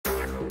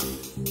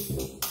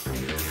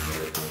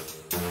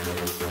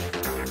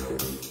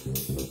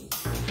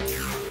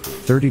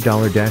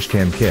$30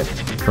 Dashcam kit,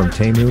 from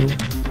Temu,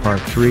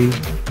 Part 3,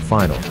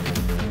 Final.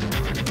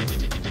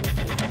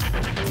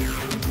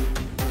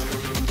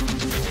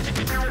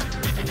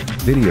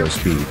 Video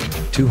speed,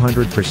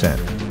 200%.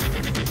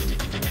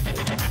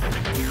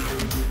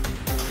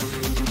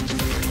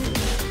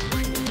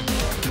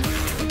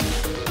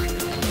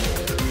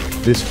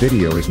 This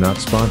video is not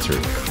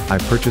sponsored, I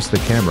purchased the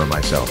camera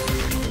myself.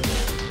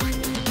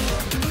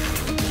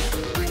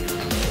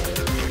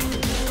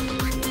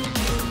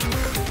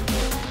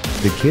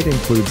 The kit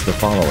includes the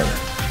following: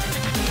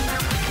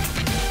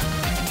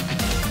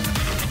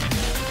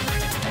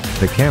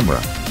 the camera,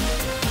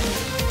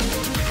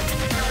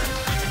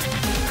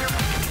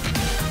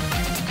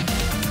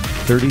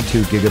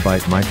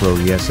 (32GB micro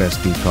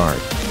SSD card),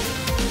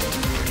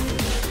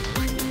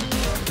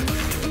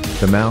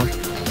 the mount,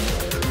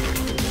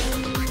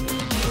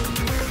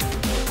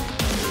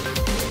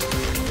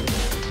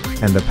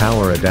 and the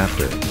power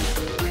adapter.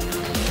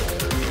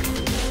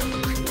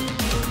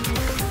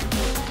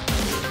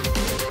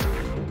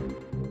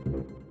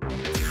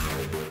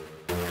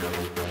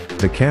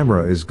 The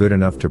camera is good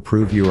enough to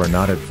prove you are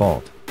not at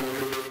fault.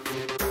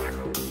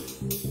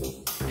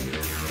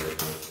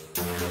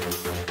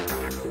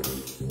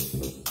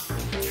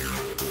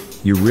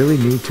 You really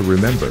need to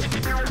remember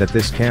that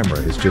this camera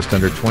is just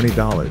under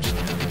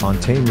 $20 on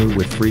Temu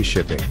with free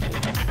shipping.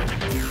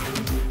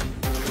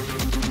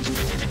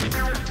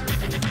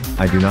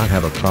 I do not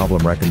have a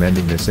problem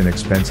recommending this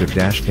inexpensive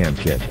dashcam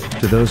kit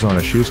to those on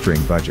a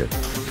shoestring budget.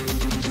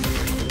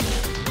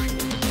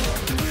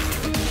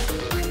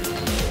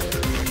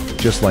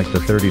 Just like the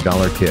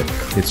 $30 kit,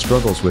 it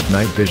struggles with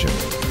night vision.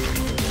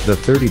 The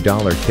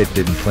 $30 kit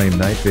didn't claim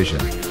night vision,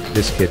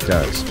 this kit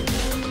does.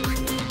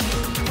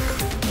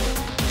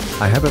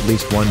 I have at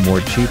least one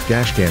more cheap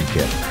dashcam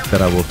kit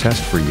that I will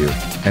test for you,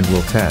 and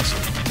will test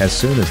as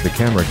soon as the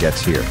camera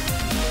gets here.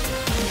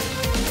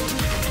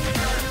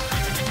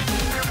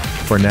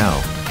 For now,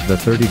 the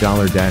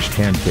 $30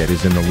 dashcam kit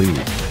is in the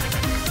lead.